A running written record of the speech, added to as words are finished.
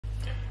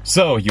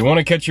So, you want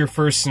to catch your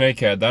first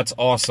snakehead? That's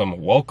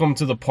awesome. Welcome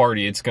to the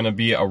party. It's going to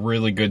be a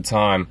really good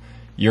time.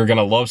 You're going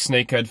to love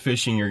snakehead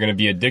fishing. You're going to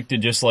be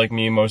addicted just like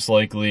me, most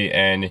likely,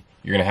 and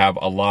you're going to have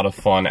a lot of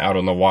fun out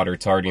on the water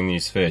targeting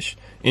these fish.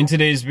 In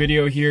today's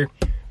video here,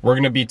 we're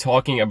going to be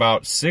talking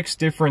about 6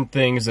 different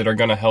things that are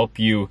going to help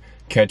you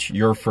catch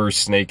your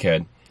first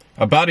snakehead.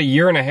 About a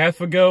year and a half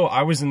ago,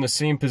 I was in the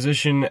same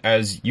position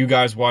as you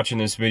guys watching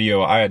this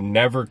video. I had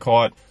never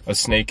caught a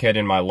snakehead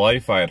in my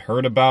life. I had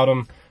heard about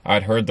them.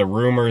 I'd heard the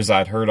rumors,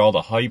 I'd heard all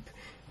the hype,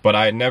 but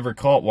I had never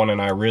caught one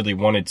and I really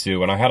wanted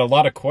to. And I had a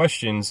lot of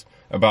questions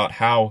about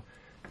how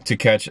to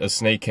catch a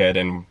snakehead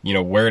and,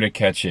 where to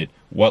catch it,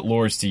 what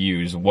lures to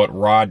use, what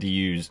rod to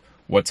use,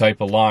 what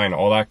type of line,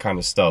 all that kind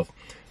of stuff.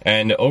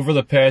 And over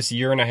the past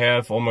year and a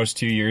half, almost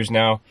 2 years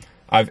now,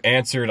 I've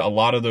answered a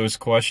lot of those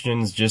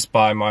questions just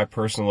by my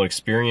personal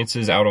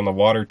experiences out on the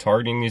water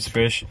targeting these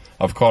fish.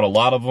 I've caught a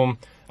lot of them.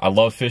 I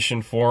love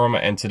fishing for them,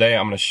 and today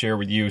I'm going to share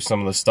with you some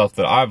of the stuff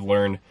that I've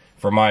learned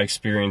from my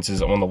experiences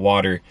on the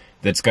water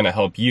that's going to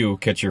help you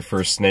catch your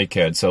first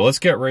snakehead. So let's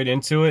get right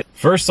into it.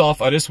 First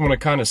off, I just want to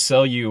kind of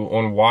sell you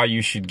on why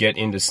you should get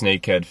into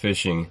snakehead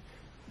fishing.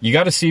 You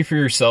got to see for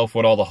yourself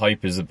what all the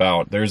hype is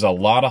about. There's a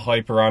lot of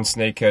hype around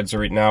snakeheads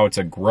right now. It's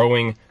a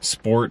growing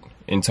sport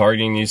in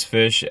targeting these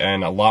fish,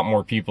 and a lot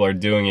more people are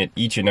doing it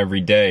each and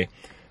every day.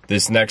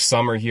 This next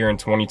summer here in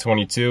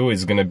 2022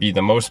 is going to be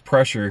the most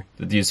pressure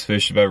that these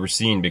fish have ever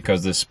seen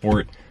because the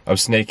sport of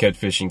snakehead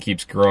fishing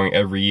keeps growing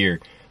every year.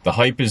 The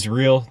hype is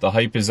real, the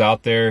hype is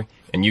out there,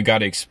 and you got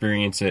to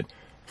experience it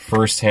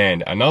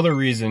firsthand. Another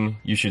reason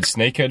you should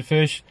snakehead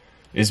fish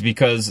is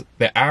because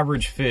the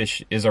average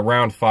fish is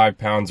around 5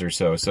 pounds or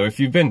so. So if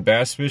you've been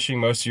bass fishing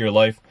most of your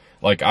life,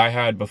 like I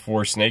had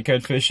before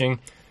snakehead fishing,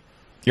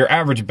 your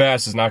average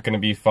bass is not going to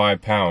be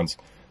 5 pounds.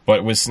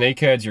 But with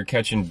snakeheads, you're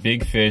catching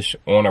big fish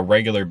on a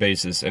regular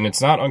basis, and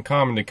it's not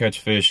uncommon to catch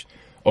fish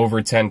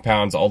over 10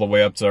 pounds all the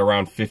way up to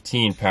around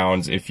 15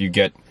 pounds if you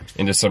get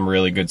into some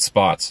really good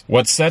spots.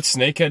 What sets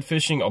snakehead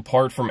fishing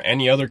apart from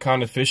any other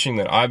kind of fishing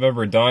that I've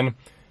ever done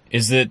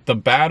is that the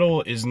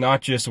battle is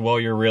not just while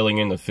you're reeling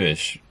in the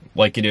fish,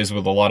 like it is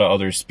with a lot of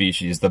other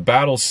species. The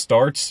battle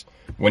starts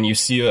when you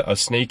see a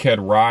snakehead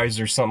rise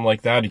or something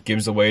like that. It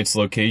gives away its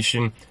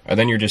location, and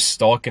then you're just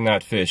stalking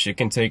that fish. It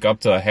can take up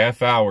to a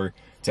half hour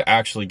to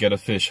actually get a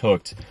fish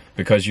hooked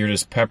because you're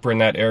just peppering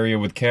that area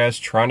with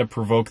cast, trying to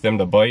provoke them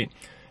to bite.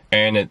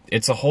 And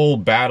it's a whole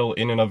battle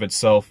in and of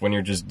itself when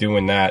you're just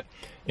doing that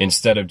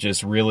instead of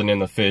just reeling in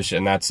the fish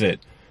and that's it.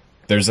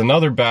 There's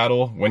another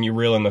battle when you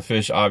reel in the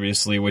fish,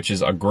 obviously, which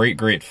is a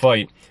great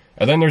fight.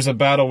 And then there's a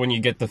battle when you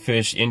get the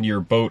fish into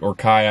your boat or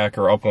kayak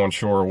or up on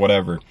shore or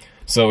whatever.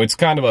 So it's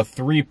kind of a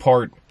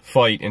 3-part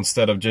fight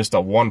instead of just a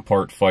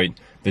 1-part fight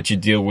that you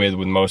deal with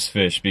most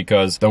fish,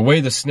 because the way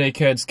the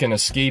snakeheads can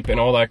escape and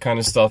all that kind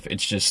of stuff,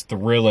 it's just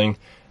thrilling.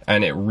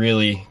 And it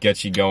really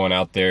gets you going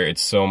out there.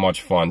 It's so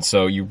much fun.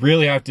 So you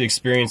really have to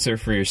experience it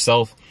for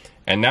yourself.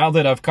 And now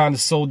that I've kind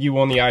of sold you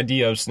on the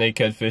idea of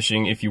snakehead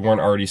fishing, if you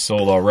weren't already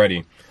sold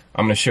already,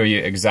 I'm going to show you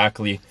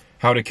exactly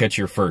how to catch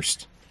your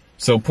first.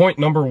 So point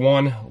number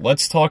 1,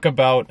 let's talk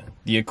about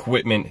the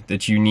equipment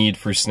that you need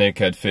for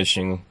snakehead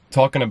fishing.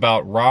 Talking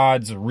about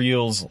rods,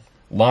 reels,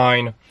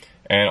 line,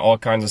 and all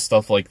kinds of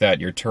stuff like that,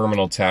 your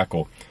terminal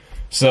tackle.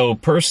 So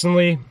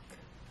personally,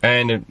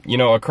 and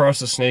across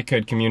the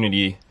snakehead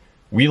community,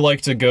 we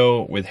like to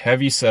go with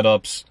heavy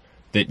setups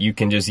that you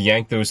can just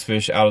yank those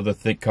fish out of the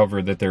thick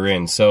cover that they're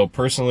in. So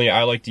personally,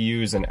 I like to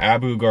use an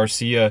Abu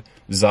Garcia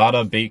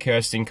Zada bait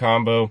casting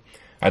combo.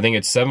 I think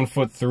it's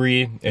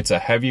 7'3". It's a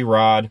heavy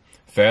rod,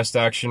 fast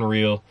action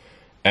reel,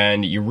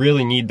 and you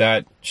really need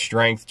that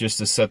strength just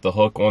to set the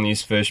hook on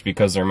these fish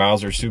because their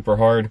mouths are super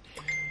hard.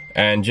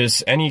 And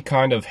just any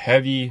kind of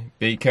heavy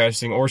bait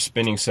casting or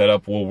spinning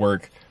setup will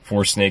work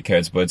for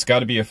snakeheads, but it's got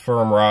to be a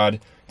firm rod.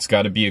 It's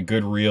got to be a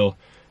good reel.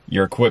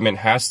 Your equipment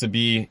has to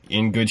be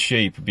in good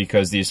shape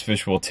because these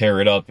fish will tear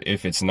it up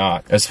if it's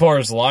not. As far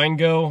as line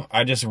go,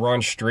 I just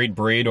run straight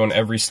braid on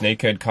every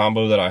snakehead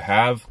combo that I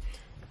have.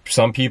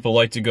 Some people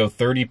like to go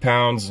 30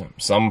 pounds.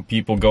 Some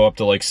people go up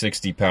to like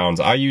 60 pounds.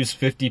 I use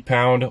 50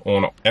 pound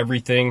on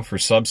everything for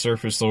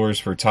subsurface lures,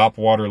 for top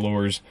water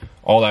lures,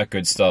 all that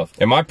good stuff.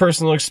 In my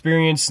personal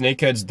experience,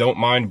 snakeheads don't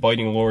mind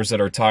biting lures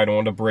that are tied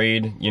onto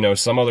braid.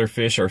 Some other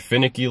fish are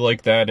finicky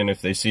like that, and if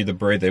they see the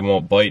braid, they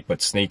won't bite, but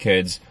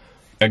snakeheads,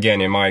 again,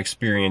 in my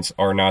experience,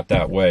 are not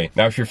that way.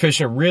 Now, if you're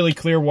fishing really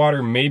clear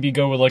water, maybe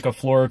go with like a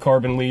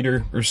fluorocarbon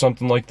leader or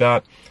something like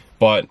that.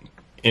 But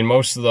in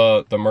most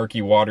of the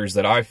murky waters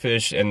that I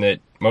fish and that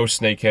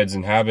most snakeheads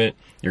inhabit,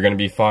 you're going to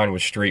be fine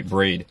with straight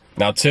braid.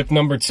 Now, tip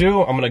number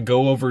 2, I'm going to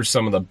go over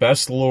some of the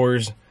best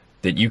lures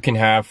that you can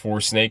have for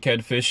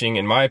snakehead fishing.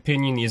 In my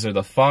opinion, these are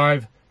the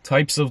 5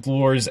 types of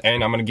lures,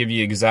 and I'm going to give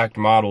you exact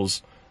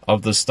models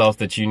of the stuff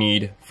that you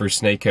need for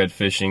snakehead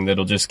fishing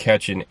that'll just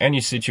catch in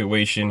any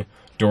situation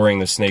during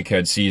the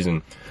snakehead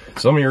season.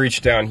 So let me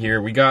reach down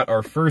here. We got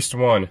our first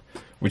one,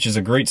 which is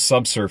a great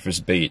subsurface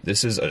bait.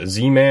 This is a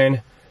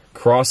Z-Man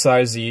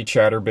Cross-Size Z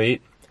chatterbait.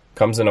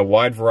 Comes in a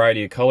wide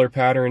variety of color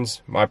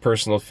patterns. My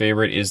personal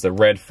favorite is the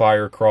red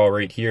fire crawl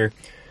right here.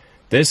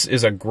 This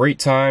is a great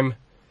time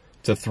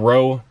to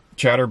throw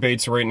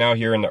chatterbaits right now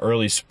here in the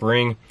early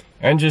spring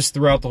and just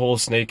throughout the whole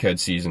snakehead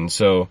season.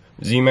 So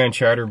Z-Man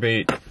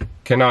chatterbait,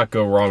 cannot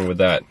go wrong with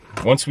that.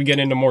 Once we get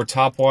into more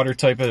topwater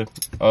type of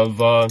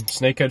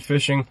snakehead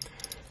fishing,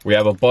 we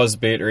have a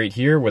buzzbait right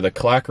here with a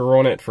clacker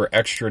on it for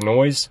extra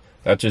noise.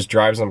 That just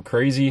drives them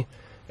crazy.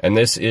 And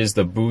this is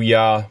the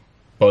Booyah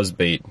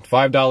buzzbait.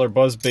 $5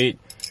 buzzbait.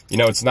 You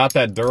know, it's not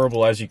that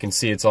durable. As you can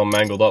see, it's all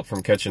mangled up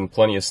from catching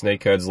plenty of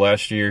snakeheads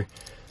last year.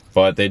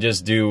 But they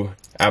just do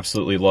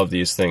absolutely love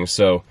these things.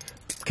 So,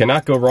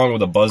 cannot go wrong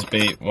with a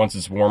buzzbait once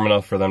it's warm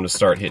enough for them to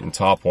start hitting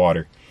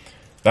topwater.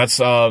 That's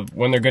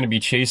when they're going to be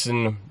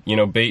chasing, you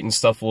know, bait and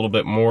stuff a little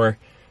bit more,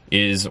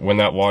 is when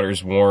that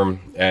water's warm,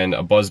 and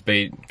a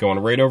buzzbait going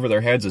right over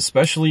their heads,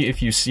 especially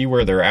if you see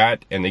where they're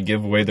at and they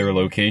give away their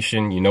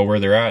location, you know where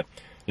they're at,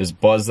 just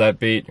buzz that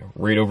bait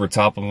right over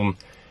top of them,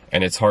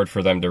 and it's hard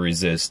for them to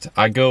resist.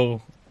 I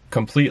go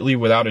completely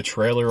without a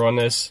trailer on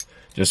this,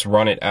 just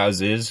run it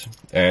as is,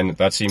 and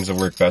that seems to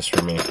work best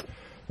for me.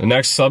 The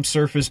next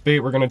subsurface bait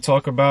we're going to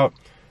talk about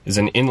is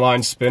an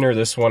inline spinner.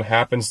 This one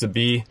happens to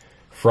be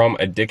from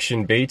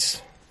Addiction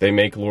Baits. They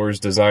make lures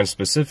designed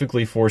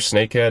specifically for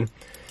snakehead.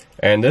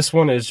 And this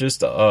one is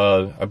just,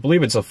 I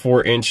believe it's a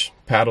 4-inch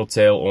paddle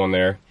tail on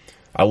there.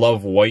 I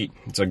love white.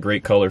 It's a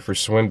great color for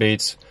swim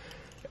baits.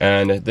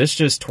 And this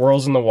just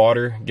twirls in the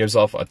water, gives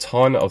off a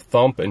ton of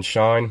thump and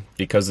shine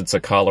because it's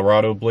a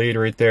Colorado blade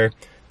right there.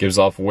 Gives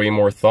off way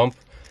more thump.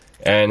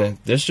 And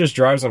this just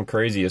drives them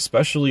crazy,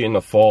 especially in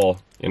the fall,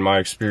 in my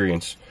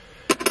experience.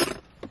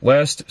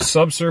 Last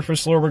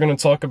subsurface lure we're going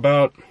to talk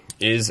about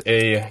is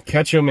a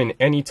catch 'em in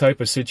any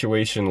type of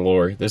situation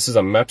lure. This is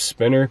a MEP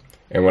spinner,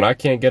 and when I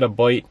can't get a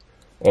bite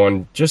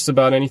on just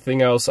about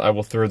anything else, I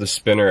will throw the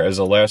spinner as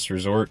a last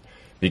resort,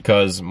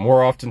 because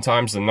more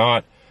oftentimes than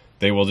not,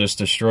 they will just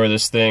destroy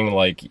this thing,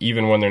 like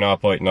even when they're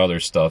not biting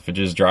other stuff. It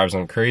just drives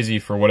them crazy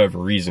for whatever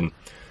reason.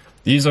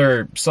 These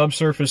are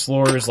subsurface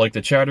lures like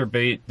the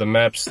chatterbait, the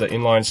MEPs, the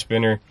inline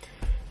spinner.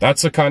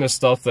 That's the kind of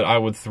stuff that I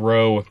would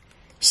throw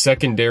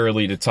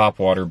secondarily to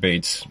topwater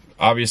baits.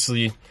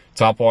 Obviously,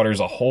 topwater is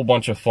a whole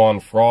bunch of fun,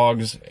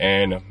 frogs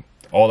and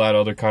all that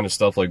other kind of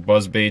stuff like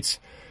buzz baits.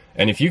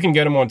 And if you can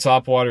get them on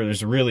topwater,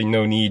 there's really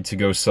no need to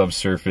go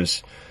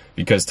subsurface,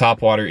 because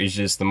topwater is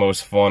just the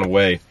most fun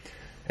way.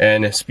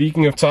 And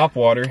speaking of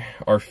topwater,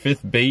 our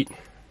fifth bait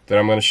that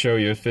I'm going to show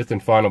you, fifth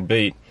and final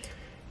bait,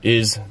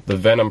 is the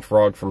Venom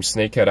Frog from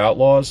Snakehead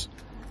Outlaws.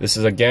 This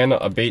is again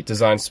a bait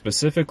designed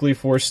specifically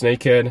for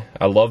snakehead.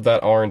 I love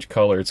that orange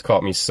color. It's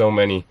caught me so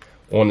many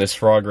on this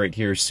frog right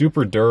here.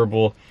 Super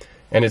durable.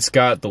 And it's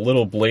got the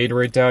little blade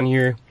right down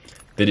here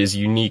that is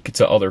unique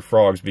to other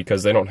frogs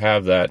because they don't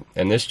have that.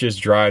 And this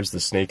just drives the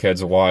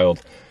snakeheads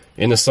wild.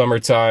 In the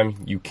summertime,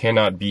 you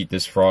cannot beat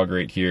this frog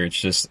right here. It's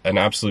just an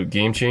absolute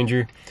game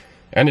changer.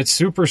 And it's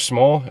super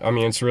small. I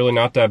mean, it's really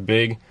not that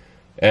big.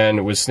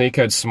 And with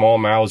snakehead small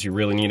mouths, you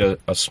really need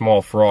a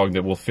small frog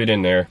that will fit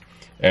in there.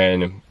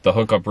 And the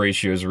hookup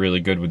ratio is really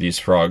good with these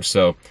frogs.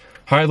 So,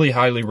 highly,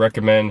 highly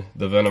recommend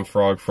the Venom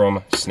Frog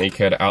from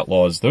Snakehead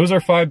Outlaws. Those are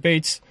 5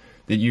 baits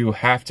that you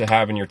have to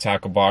have in your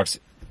tackle box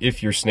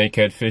if you're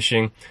snakehead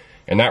fishing.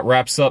 And that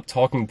wraps up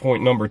talking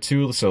point number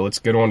 2. So let's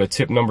get on to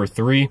tip number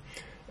 3,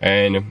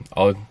 and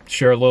I'll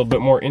share a little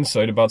bit more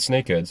insight about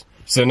snakeheads.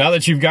 So now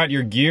that you've got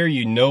your gear,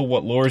 you know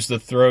what lures to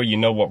throw, you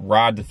know what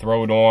rod to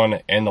throw it on,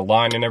 and the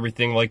line and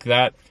everything like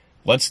that.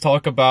 Let's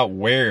talk about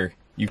where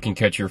you can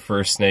catch your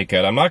first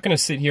snakehead. I'm not going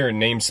to sit here and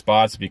name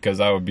spots because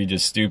that would be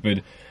just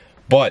stupid,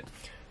 but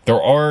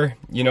there are,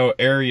 you know,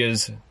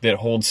 areas that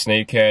hold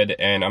snakehead,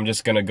 and I'm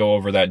just going to go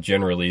over that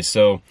generally.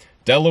 So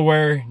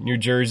Delaware, New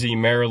Jersey,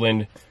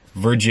 Maryland,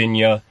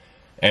 Virginia,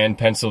 and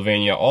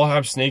Pennsylvania all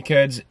have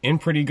snakeheads in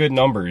pretty good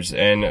numbers,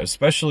 and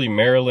especially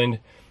Maryland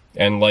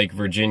and like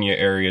Virginia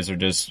areas are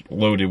just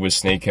loaded with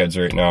snakeheads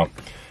right now.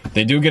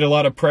 They do get a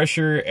lot of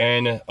pressure,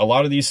 and a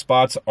lot of these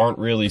spots aren't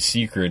really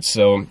secrets.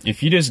 So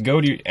if you just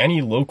go to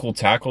any local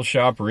tackle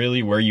shop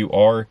really where you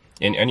are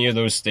in any of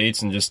those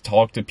states and just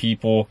talk to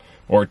people,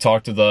 or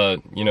talk to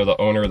the, you know, the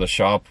owner of the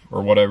shop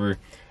or whatever,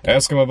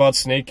 ask them about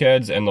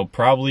snakeheads, and they'll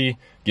probably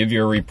give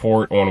you a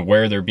report on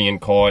where they're being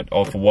caught,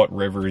 off of what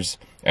rivers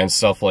and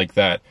stuff like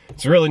that.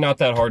 It's really not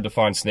that hard to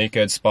find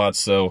snakehead spots.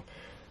 So,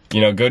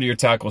 you know, go to your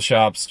tackle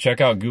shops, check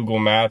out Google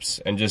Maps,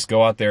 and just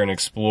go out there and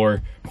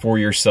explore for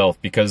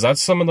yourself, because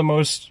that's some of the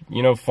most,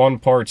 you know, fun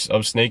parts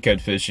of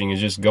snakehead fishing,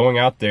 is just going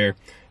out there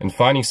and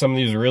finding some of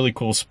these really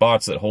cool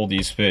spots that hold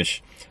these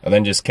fish, and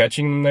then just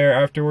catching them there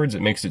afterwards.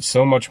 It makes it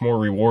so much more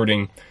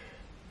rewarding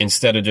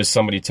instead of just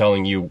somebody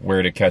telling you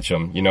where to catch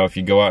them, you know, if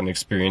you go out and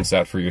experience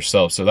that for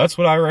yourself. So that's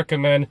what I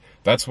recommend.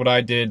 That's what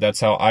I did.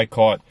 That's how I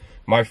caught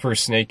my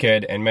first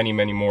snakehead, and many,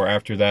 many more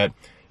after that,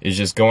 is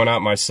just going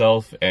out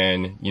myself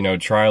and, you know,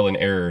 trial and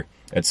error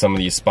at some of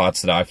these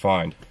spots that I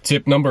find.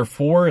 Tip number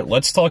 4,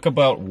 let's talk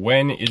about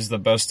when is the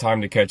best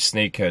time to catch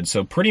snakehead.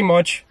 So pretty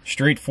much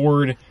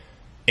straightforward,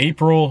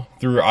 April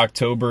through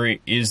October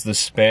is the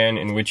span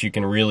in which you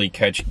can really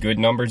catch good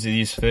numbers of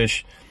these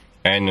fish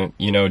and,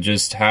 you know,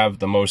 just have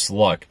the most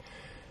luck.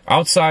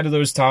 Outside of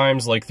those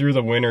times, like through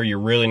the winter, you're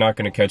really not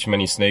going to catch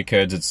many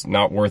snakeheads. It's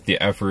not worth the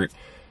effort.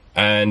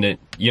 And,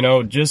 you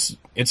know, just,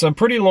 it's a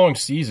pretty long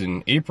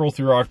season. April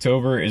through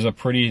October is a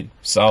pretty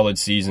solid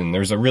season.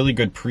 There's a really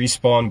good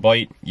pre-spawn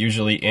bite,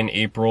 usually in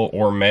April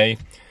or May.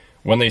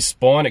 When they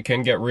spawn, it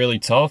can get really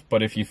tough,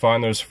 but if you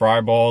find those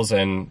fry balls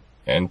and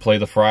play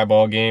the fry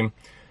ball game,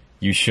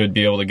 you should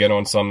be able to get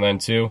on some then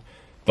too.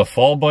 The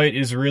fall bite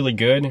is really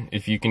good.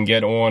 If you can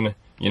get on,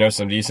 you know,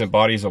 some decent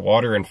bodies of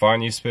water and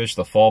find these fish,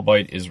 the fall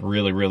bite is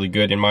really, really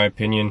good in my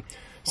opinion.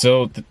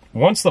 So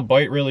once the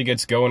bite really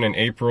gets going in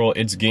April,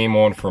 it's game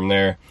on from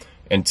there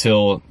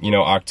until, you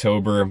know,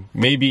 October,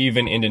 maybe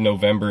even into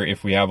November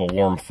if we have a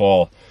warm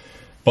fall.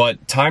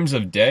 But times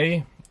of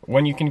day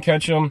when you can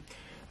catch them,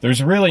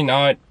 there's really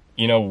not,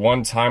 you know,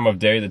 one time of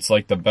day that's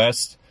like the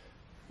best.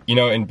 You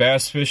know, in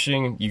bass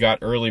fishing, you got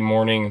early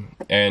morning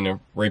and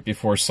right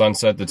before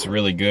sunset that's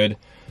really good.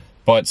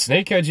 But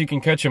snakeheads, you can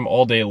catch them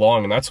all day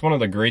long, and that's one of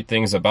the great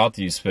things about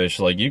these fish.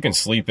 Like, you can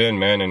sleep in,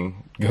 man, and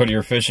go to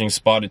your fishing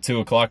spot at 2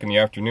 o'clock in the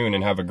afternoon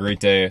and have a great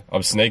day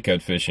of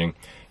snakehead fishing.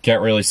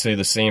 Can't really say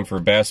the same for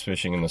bass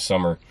fishing in the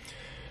summer.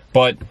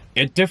 But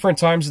at different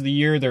times of the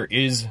year, there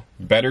is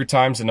better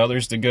times than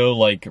others to go.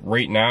 Like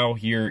right now,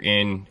 here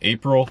in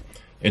April,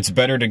 it's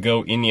better to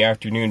go in the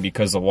afternoon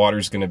because the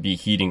water's going to be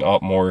heating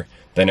up more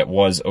than it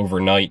was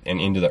overnight and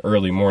into the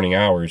early morning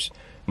hours.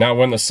 Now,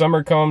 when the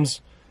summer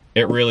comes,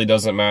 it really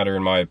doesn't matter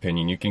in my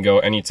opinion. You can go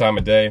any time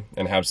of day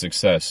and have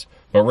success.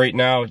 But right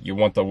now, you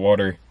want the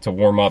water to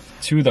warm up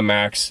to the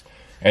max,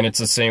 and it's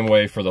the same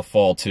way for the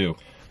fall too.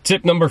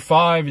 Tip number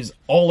 5 is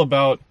all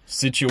about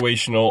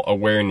situational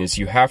awareness.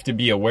 You have to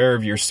be aware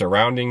of your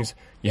surroundings.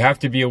 You have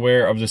to be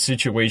aware of the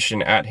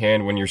situation at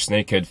hand when you're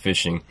snakehead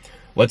fishing.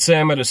 Let's say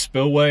I'm at a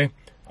spillway.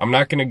 I'm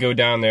not going to go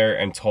down there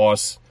and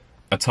toss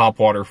a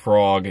topwater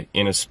frog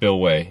in a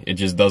spillway. It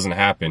just doesn't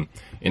happen.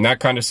 In that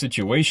kind of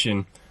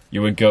situation,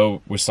 you would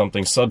go with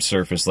something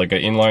subsurface, like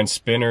an inline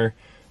spinner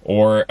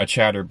or a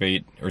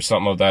chatterbait or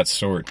something of that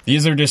sort.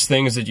 These are just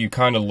things that you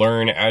kind of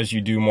learn as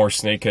you do more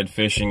snakehead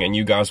fishing, and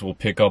you guys will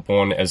pick up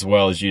on as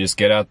well as you just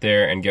get out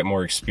there and get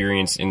more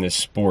experience in this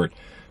sport.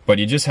 But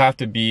you just have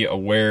to be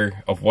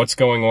aware of what's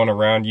going on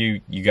around you.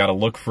 You got to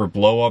look for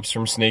blow-ups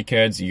from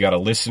snakeheads. You got to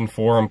listen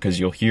for them because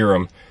you'll hear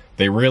them.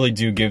 They really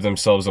do give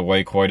themselves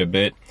away quite a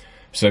bit.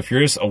 So if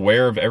you're just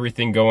aware of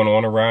everything going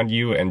on around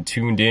you and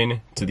tuned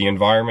in to the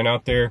environment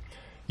out there,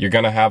 you're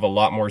going to have a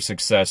lot more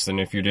success than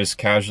if you're just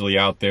casually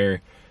out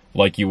there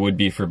like you would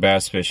be for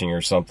bass fishing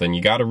or something.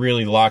 You got to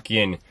really lock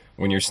in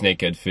when you're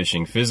snakehead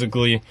fishing.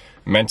 Physically,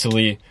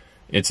 mentally,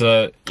 it's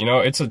a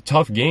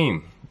tough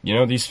game. You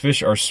know, these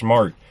fish are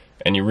smart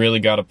and you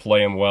really got to play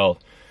them well.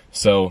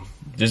 So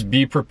just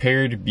be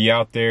prepared, be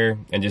out there,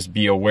 and just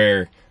be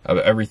aware of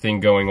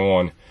everything going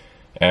on.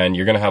 And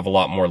you're going to have a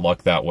lot more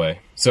luck that way.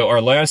 So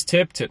our last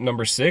tip, tip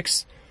number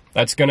 6,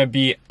 that's going to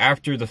be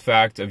after the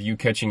fact of you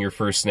catching your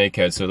first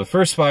snakehead. So the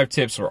first 5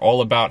 tips were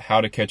all about how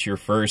to catch your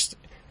first,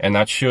 and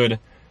that should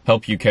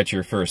help you catch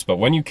your first. But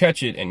when you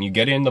catch it and you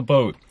get in the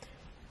boat,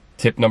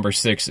 tip number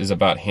 6 is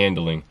about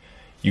handling.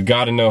 You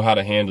got to know how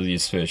to handle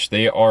these fish.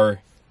 They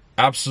are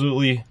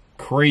absolutely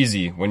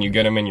crazy when you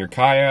get them in your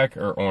kayak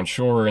or on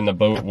shore or in the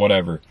boat,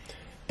 whatever.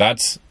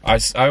 I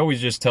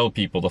always just tell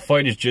people the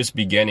fight is just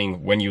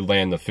beginning when you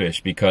land the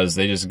fish, because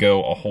they just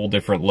go a whole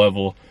different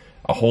level,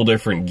 a whole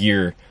different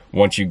gear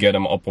once you get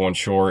them up on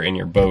shore in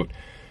your boat.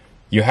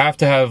 You have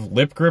to have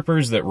lip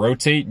grippers that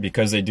rotate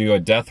because they do a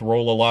death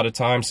roll a lot of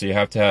times. So you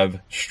have to have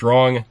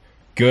strong,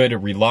 good,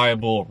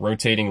 reliable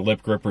rotating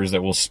lip grippers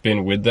that will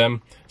spin with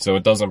them so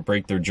it doesn't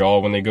break their jaw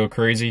when they go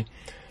crazy.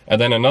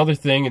 And then another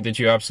thing that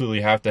you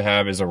absolutely have to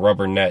have is a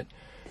rubber net.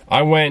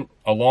 I went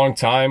a long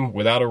time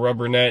without a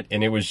rubber net,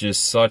 and it was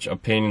just such a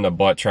pain in the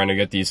butt trying to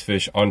get these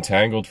fish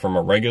untangled from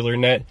a regular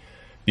net,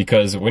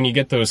 because when you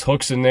get those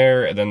hooks in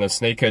there and then the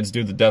snakeheads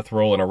do the death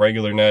roll in a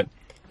regular net,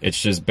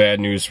 it's just bad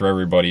news for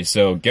everybody.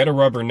 So get a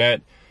rubber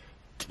net,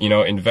 you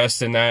know,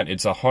 invest in that.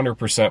 It's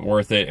 100%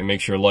 worth it and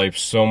makes your life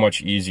so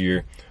much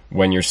easier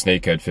when you're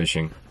snakehead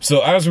fishing.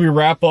 So as we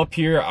wrap up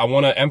here, I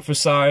want to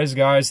emphasize,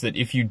 guys, that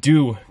if you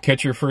do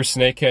catch your first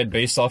snakehead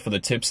based off of the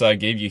tips I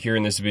gave you here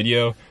in this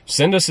video,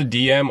 send us a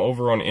DM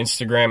over on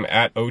Instagram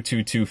at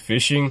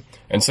 022fishing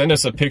and send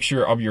us a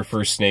picture of your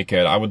first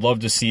snakehead. I would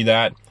love to see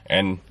that,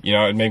 and you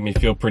know, it'd make me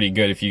feel pretty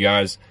good if you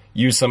guys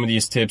use some of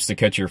these tips to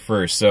catch your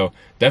first. So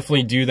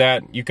definitely do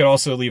that. You could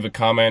also leave a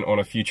comment on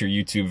a future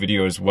YouTube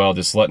video as well,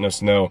 just letting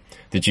us know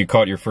that you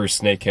caught your first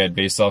snakehead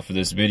based off of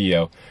this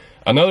video.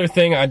 Another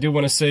thing I do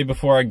want to say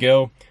before I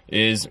go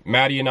is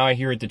Maddie and I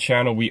here at the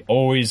channel, we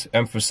always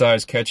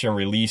emphasize catch and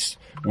release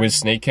with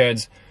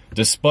snakeheads.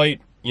 Despite,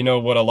 you know,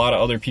 what a lot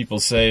of other people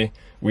say,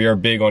 we are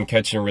big on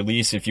catch and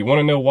release. If you want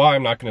to know why,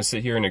 I'm not going to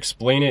sit here and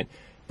explain it,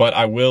 but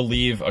I will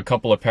leave a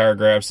couple of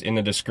paragraphs in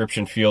the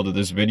description field of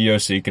this video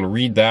so you can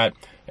read that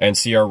and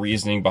see our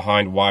reasoning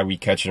behind why we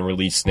catch and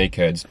release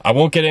snakeheads. I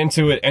won't get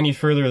into it any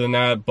further than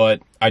that,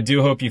 but I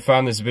do hope you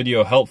found this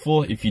video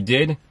helpful. If you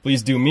did,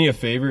 please do me a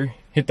favor,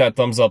 hit that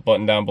thumbs up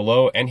button down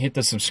below and hit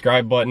the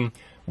subscribe button.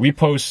 We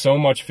post so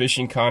much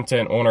fishing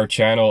content on our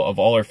channel of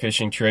all our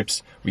fishing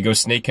trips. We go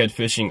snakehead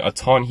fishing a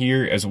ton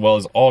here, as well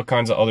as all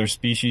kinds of other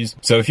species.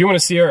 So if you want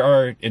to see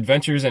our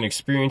adventures and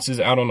experiences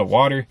out on the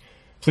water,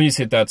 please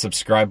hit that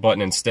subscribe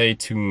button and stay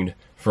tuned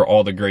for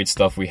all the great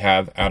stuff we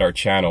have at our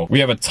channel. We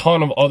have a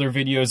ton of other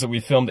videos that we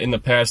filmed in the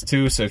past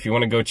too, so if you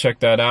want to go check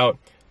that out,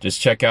 just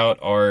check out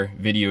our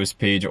videos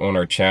page on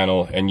our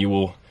channel and you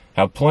will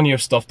have plenty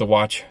of stuff to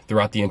watch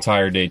throughout the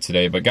entire day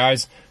today. But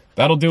guys,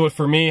 that'll do it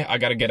for me. I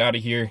gotta get out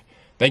of here.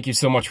 Thank you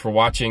so much for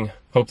watching.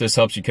 Hope this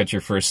helps you catch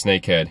your first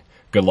snakehead.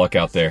 Good luck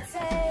out there.